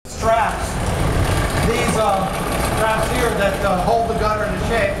here that hold the gutter in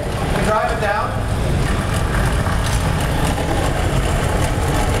shape. You drive it down.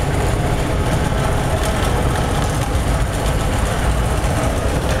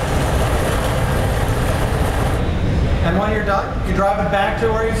 And when you're done, you drive it back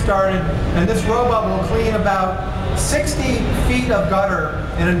to where you started, and this robot will clean about 60 feet of gutter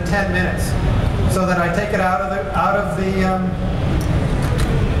in 10 minutes. So that I take it out of the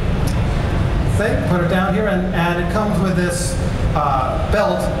thing, put it down here, and it comes with this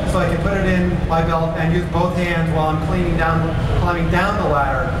belt, so I can put it in my belt and use both hands while I'm climbing down the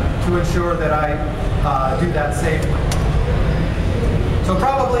ladder to ensure that I do that safely. So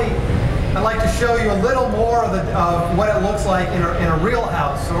probably I'd like to show you a little more of what it looks like in a real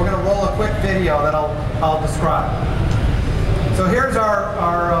house. So we're going to roll a quick video that I'll describe. So here's our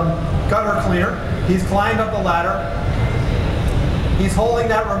gutter cleaner. He's climbed up the ladder. He's holding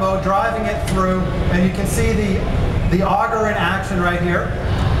that remote, driving it through, and you can see the auger in action right here.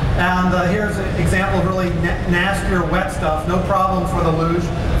 And here's an example of really nastier wet stuff. No problem for the Looj.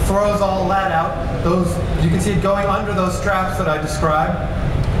 Throws all that out. You can see it going under those straps that I described.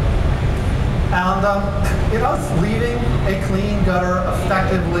 And it's leaving a clean gutter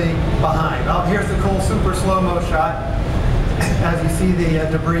effectively behind. Here's the cool super slow-mo shot as you see the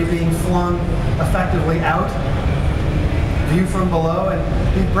debris being flung effectively out. View from below, and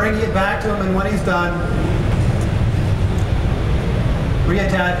he's bringing it back to him, and when he's done,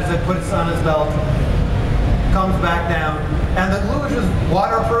 reattaches it, puts it on his belt, comes back down. And the Looj is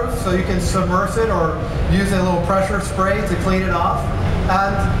waterproof, so you can submerge it or use a little pressure spray to clean it off.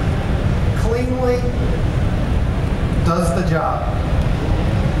 And cleanly does the job.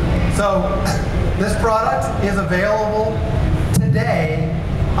 So this product is available today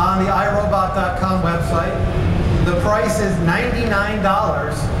on the iRobot.com website. The price is $99.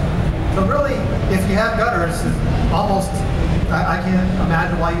 So really, if you have gutters, almost, I can't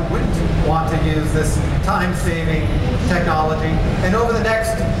imagine why you wouldn't want to use this time-saving technology. And over the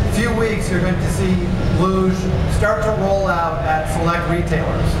next few weeks, you're going to see Looj start to roll out at select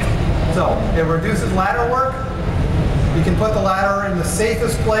retailers. So it reduces ladder work. You can put the ladder in the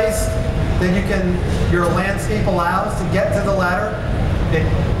safest place that your landscape allows to get to the ladder. It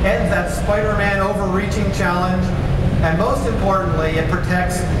ends that Spider-Man overreaching challenge. And most importantly, it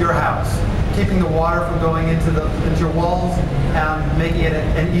protects your house, keeping the water from going into your walls and making it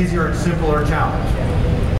an easier and simpler challenge.